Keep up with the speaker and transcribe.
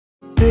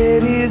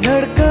तेरी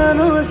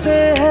धड़कनों से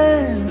है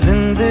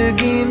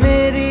जिंदगी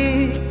मेरी,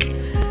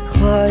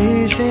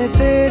 ख्वाहिशें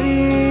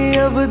तेरी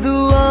अब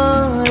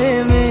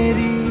दुआएं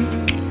मेरी,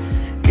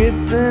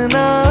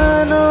 कितना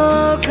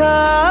अनोखा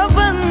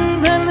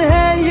बंधन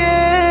है ये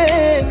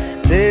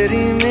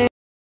तेरी में।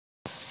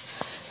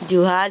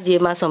 जुहार जे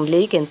माँ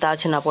समली केन्ता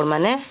अच्छे आपण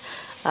मैंने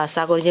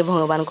आशा कर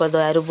भगवान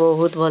दयार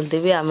बहुत भल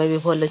देवी आमे भी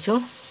भल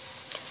अच्छु।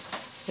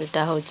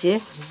 यहाँ हूँ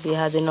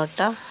बिहा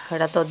दिनटा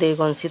एटा तो दे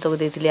गंसी तक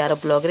देती यार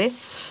ब्लॉग रे।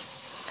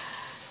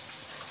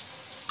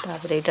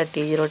 तापर यहाँ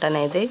टीजरटा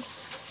नहीं दे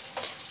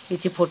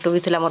किसी फोटो भी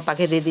थी मोर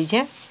पाखे दे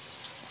दीचे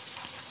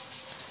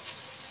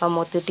आ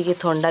मत टी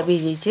थंडा भी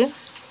जाइए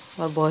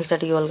मोर बयसटा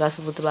टी अलग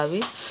सुबुवा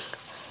भी।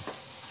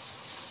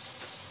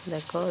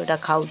 देख यहाँ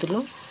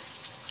खाऊलु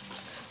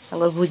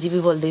भोजी भी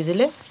भल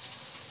देते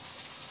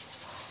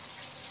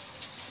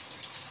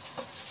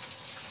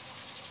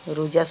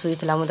रोजा शुई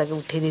मुझे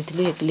उठे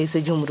देती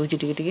से झुमरुची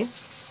टिके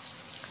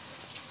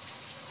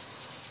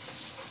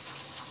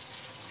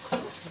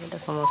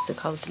समस्ते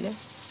खाऊले।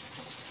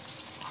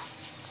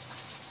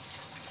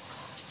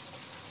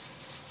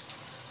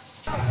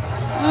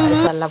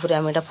 सारा पर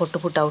आम फोटो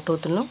फुटा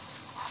उठाऊलु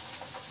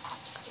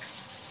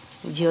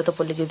झील तो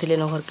पलि जाते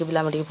न घर के भी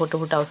आम फोटो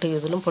फुटा उठे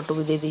जाऊँ फोटो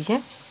भी दे दीचे।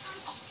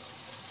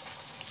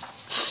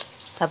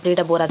 तापर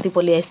यहाँ बराती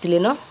पलि आसते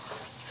न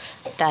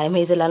टाइम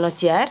होता न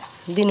 4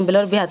 दिन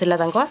बेलर बिहा था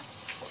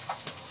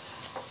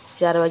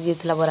 4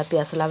 बजे बराती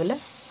आसला बेले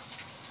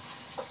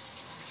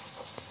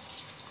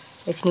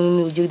एचनी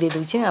म्यूजिक दे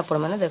दूचे आपण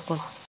मैंने देखो।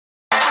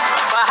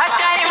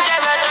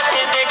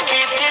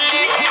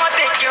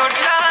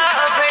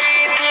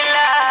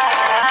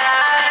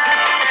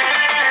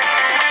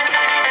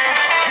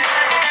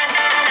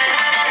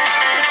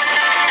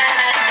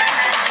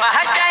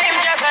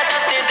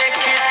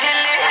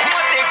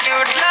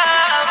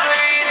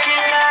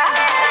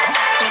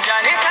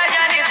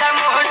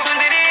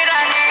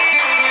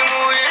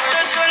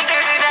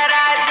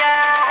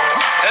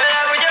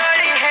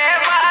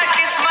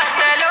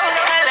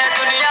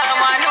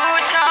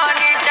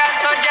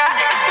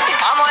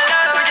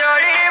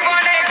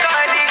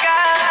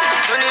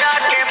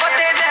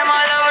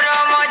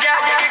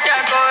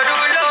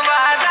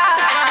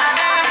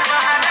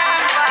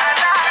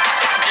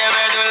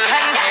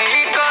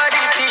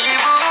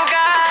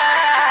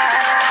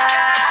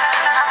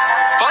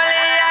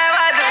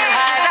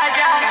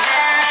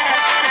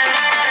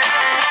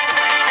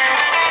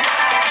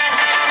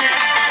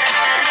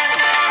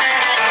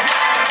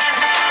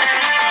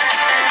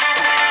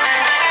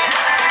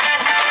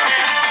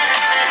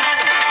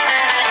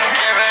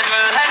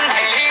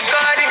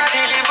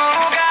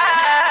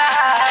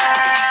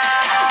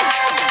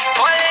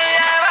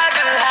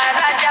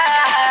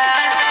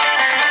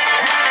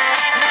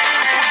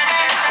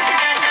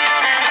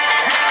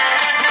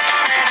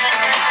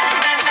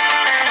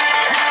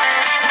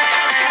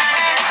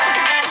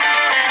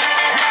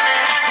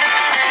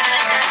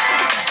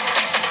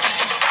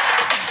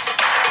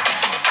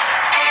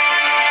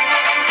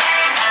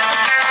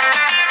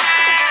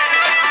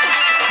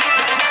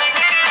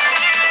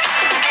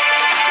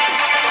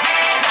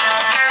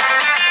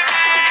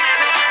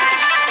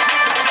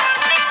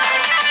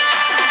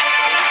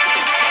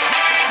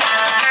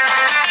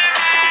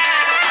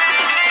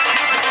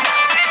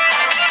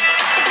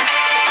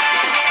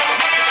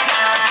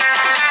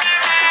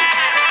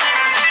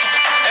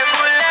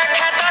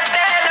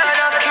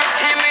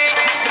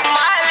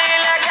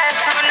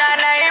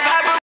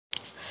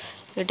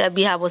 एटा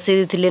बिहा बसई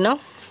देथिले न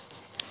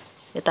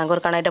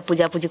काना एटा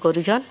पूजा पूजी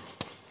करूछन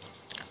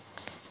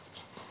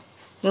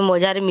मैं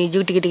मजार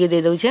म्यूजिक टिके टिके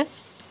दे दउछे।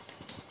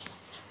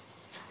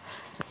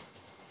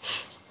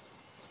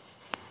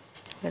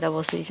 एटा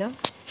बसईछन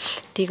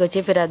ठीक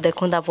अच्छे फिर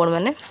देखुन आपण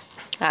मैंने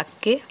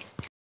आके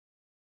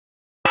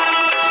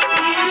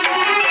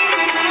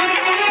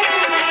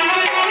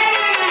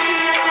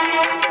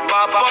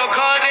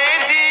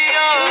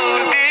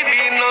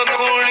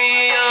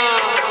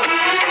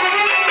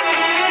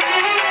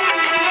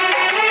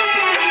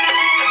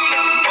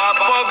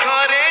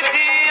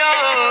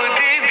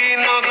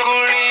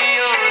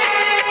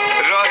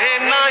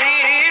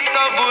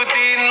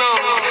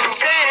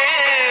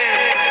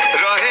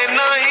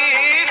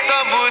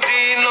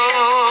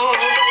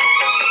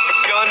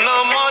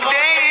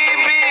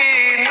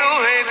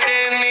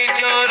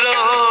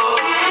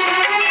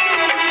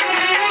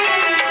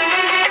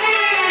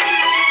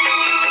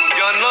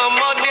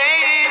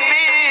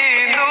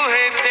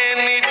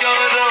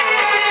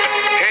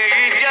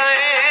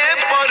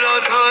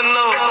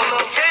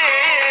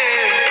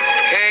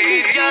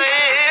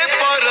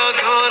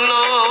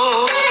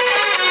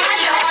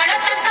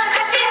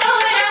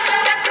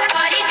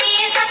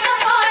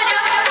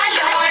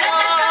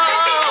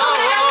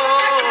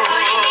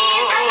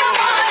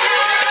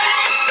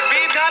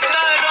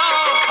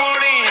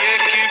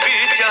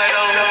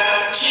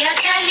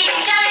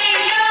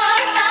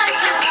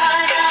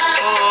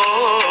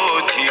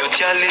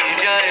चली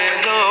जाए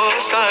लो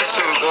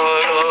सासु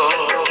घर,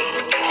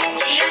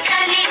 झियो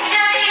चली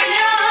जाए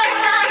लो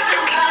सासु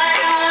घर,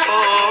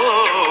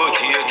 ओ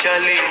झियो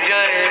चली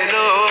जाए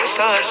लो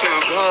सासु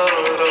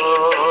घर।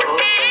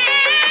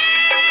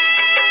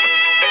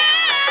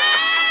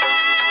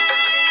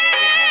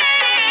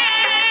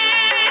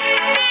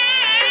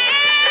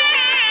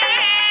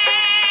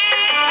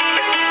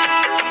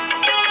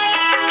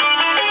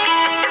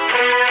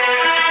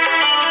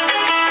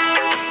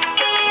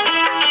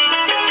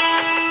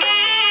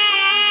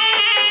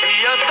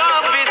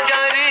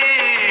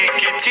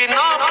 किछि न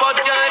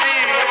पचारी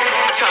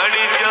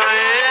छाड़ी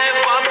जाए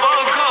बाप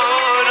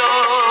घर।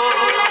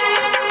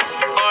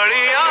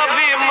 अड़िया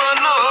भी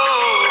मन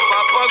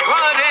बाप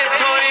घरे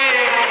थोई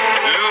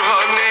लुह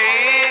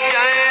नहीं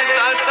जाए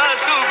ता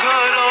सासु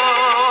घर।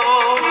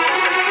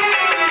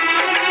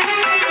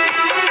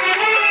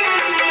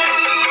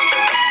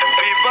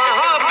 विवाह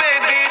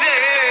बेदी रे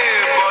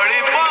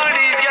बड़ी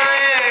पड़ी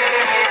जाए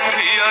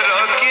झियर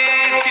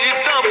किछि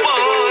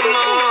सपन।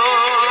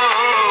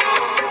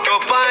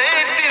 टोपाए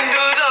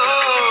सिंदूर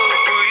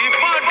दुई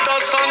पट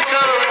शंख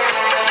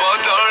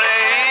बदले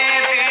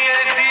दिए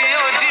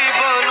जियो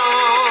जीवन।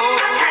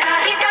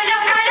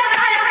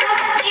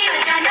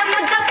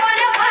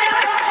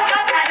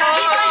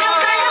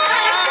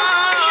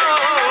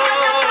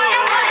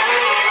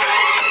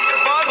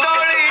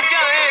 बदली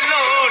जाए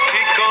लो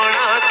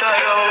ठिकाना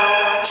तार।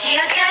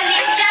 झियो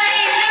चली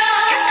जाए लो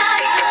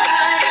सासु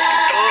घर।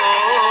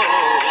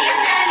 झियो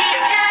चली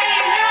जाए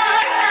लो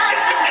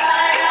सासु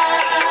घर।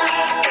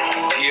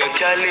 झियो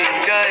चली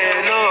जाए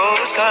लो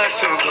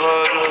सासु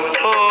घर।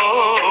 ओ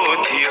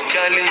झियो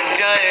चली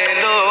जाए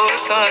लो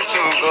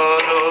सासु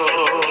घर।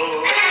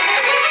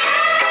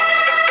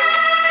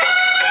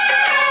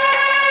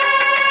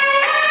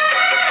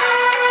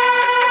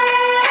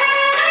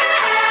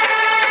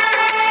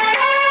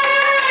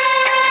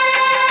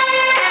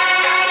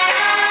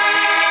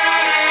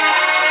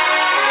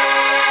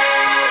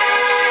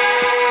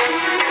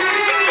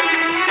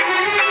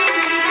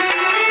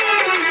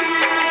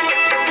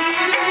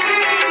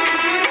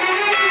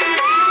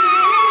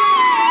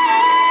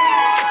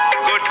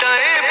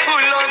 गोटाए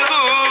फूल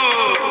को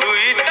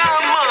दुईटा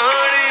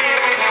माड़ी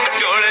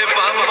जोड़े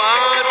बाबा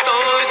तो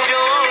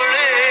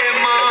जोड़े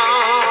माँ।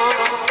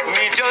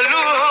 निज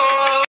लुह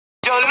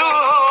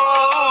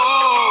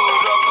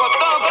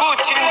रकत को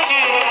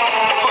छिंची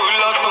फूल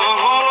को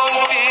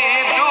हुअंती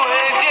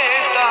दुहे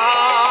जैसा।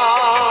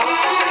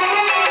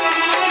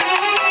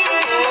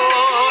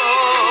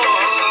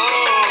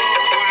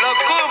 फूल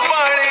को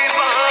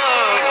पाड़िबा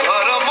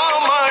धर्म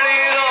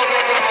माड़ीर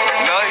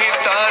नहीं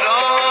तार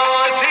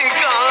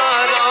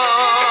अधिकार।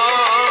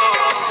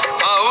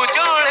 आउ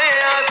जड़े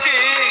आसी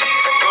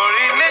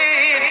तोड़ी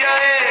नहीं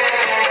जाए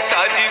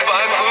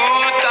साजिबाकू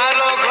तार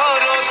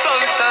घर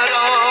संसार।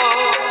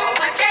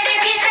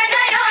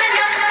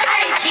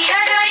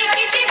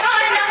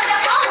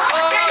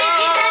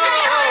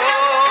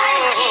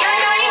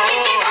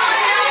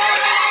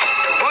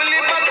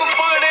 भूलिबाकू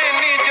पड़े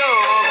निज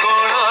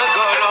गणा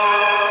घर।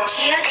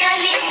 झियो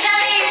चली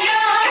जाए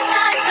लो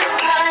सासु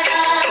घर।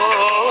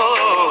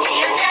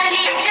 झियो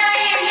चली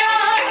जाए लो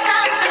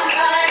सासु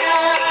घर।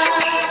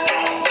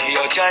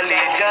 झियो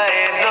चली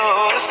जाए लो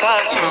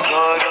सासु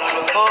घर।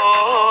 ओ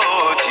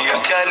झियो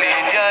चली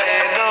जाए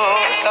लो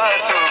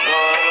सासु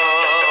घर।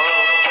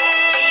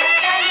 झियो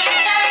चली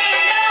जाए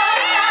लो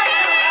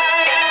सासु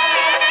घर।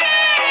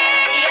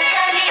 झियो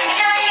चली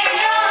जाए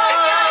लो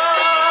सासु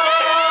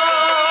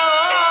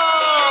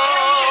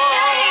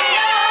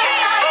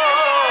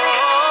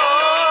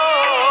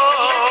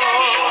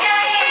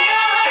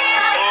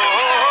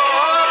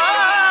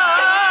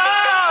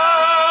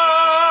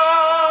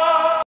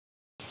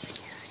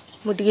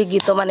मुझे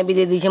गीत माने भी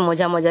दे दीजिए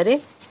मजा मजा रे।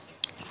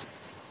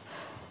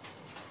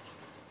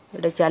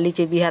 गोटे चली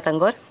बिहा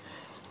तांगर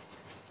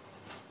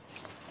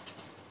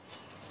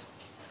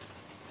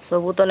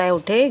सबू तो नहीं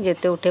उठे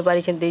जिते उठे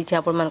पारी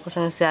आपण मान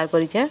संगे शेयर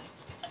करें।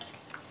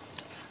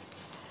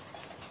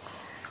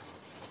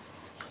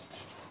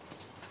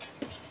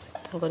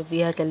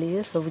 बिहा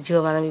चली सब झील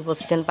मैंने भी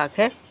बसिचन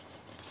पाखे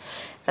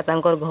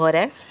घर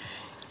है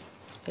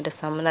ये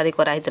सामने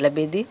कराई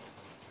बेदी।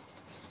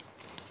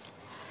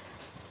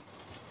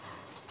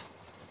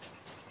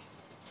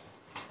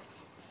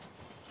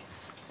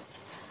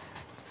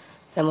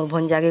 मोर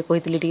भंजा के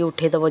कही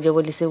उठेदब जो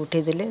बोली से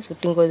उठेदे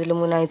सुटिंग करदे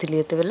मुझे नाई थी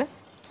एत बेले।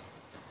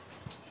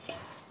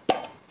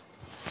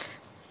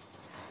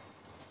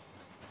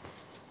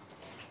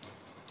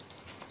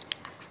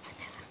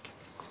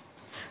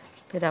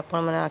 फिर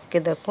आपण मैंने आके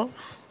देखो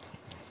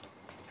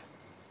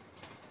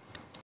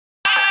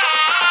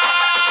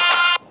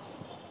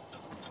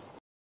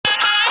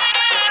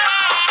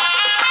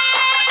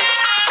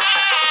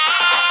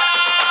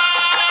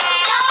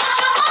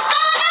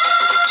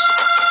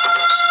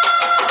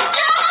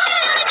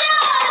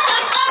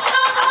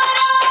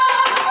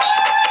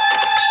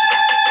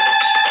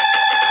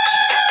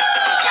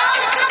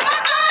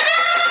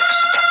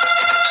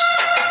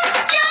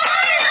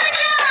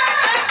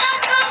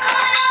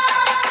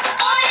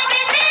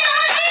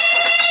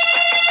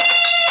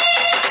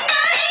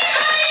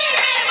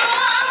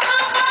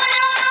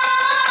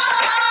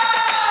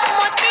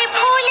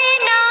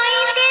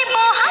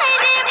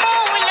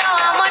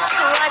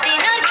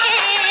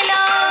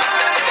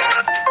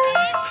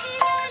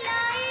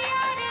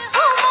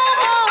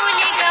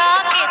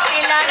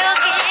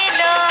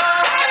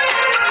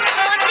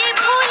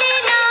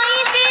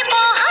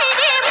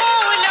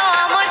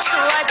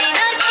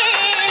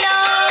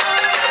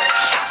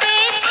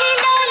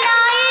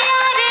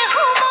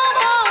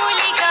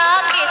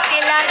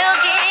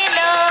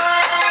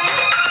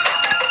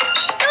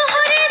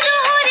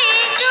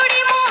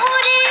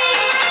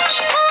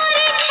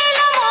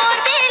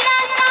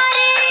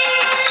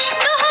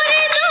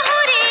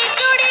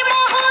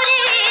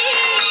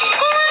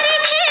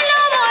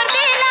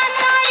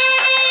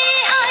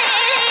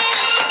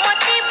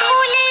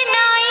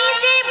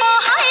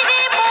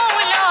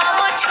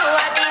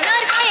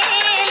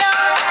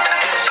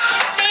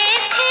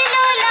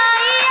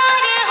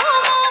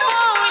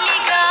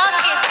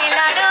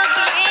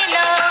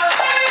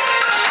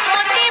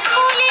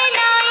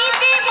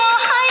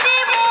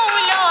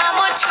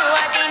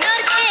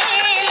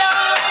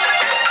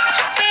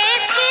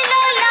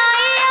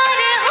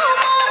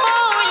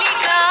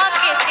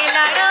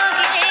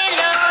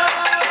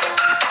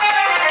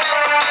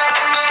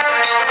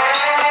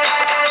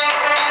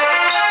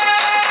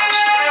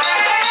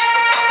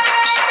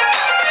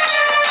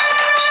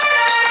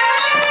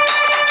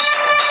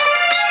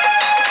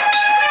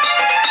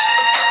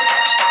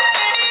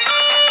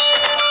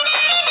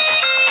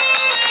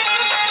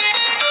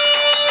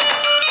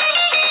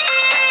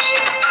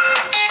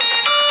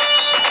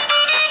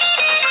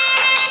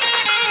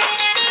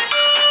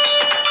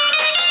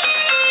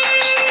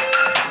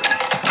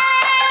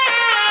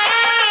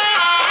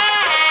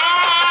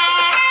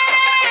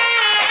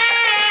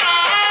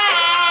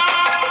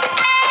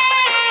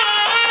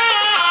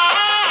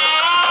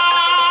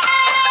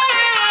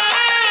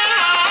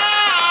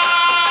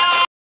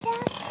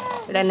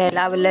एटा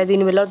नेला बेले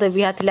दिन बेला तो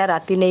बिहा थिला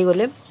राति नहीं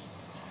गले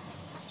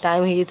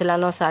टाइम हो जाता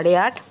न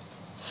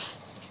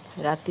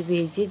 8:30 राति भी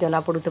होती जना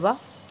पड़ुवा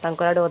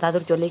तांकर आड़े अधा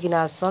दूर चलैकिना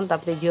आसन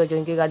तापर झील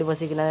जईके गाड़ी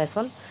बसिकिना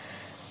आसन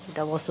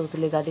एटा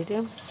बसौले गाड़ी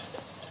रे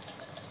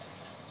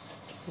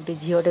गोटे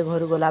झीलटे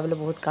घर गला बेले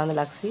बहुत कांद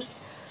लागसी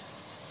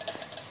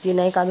जी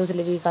नहीं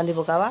कांदुले भी कांदी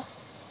पकावा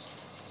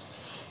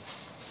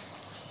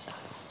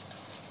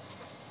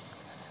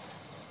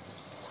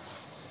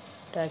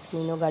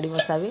मीनो गाड़ी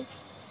बसाबे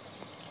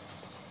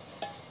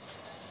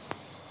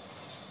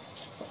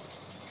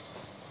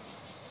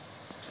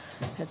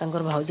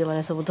तांकर भाउज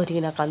मैंने सब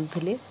धरिकिना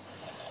कांदुले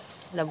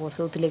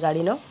बसौले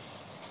गाड़ी न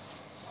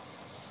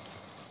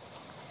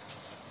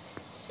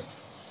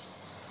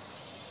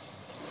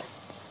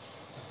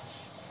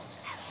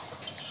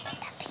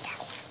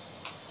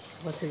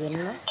बसदेल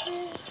ना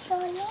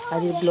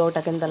आज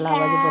ब्लॉगटा के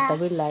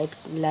बताबी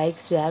लाइक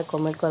शेयर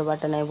कमेंट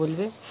करवाटा नहीं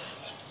भूलबे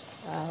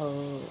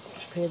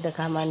फिर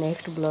देखा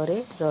नेक्स्ट ब्लॉग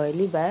रे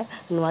रही बाय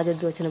नुआ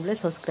जदि अच्छे बोले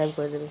सब्सक्राइब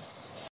करदेवे।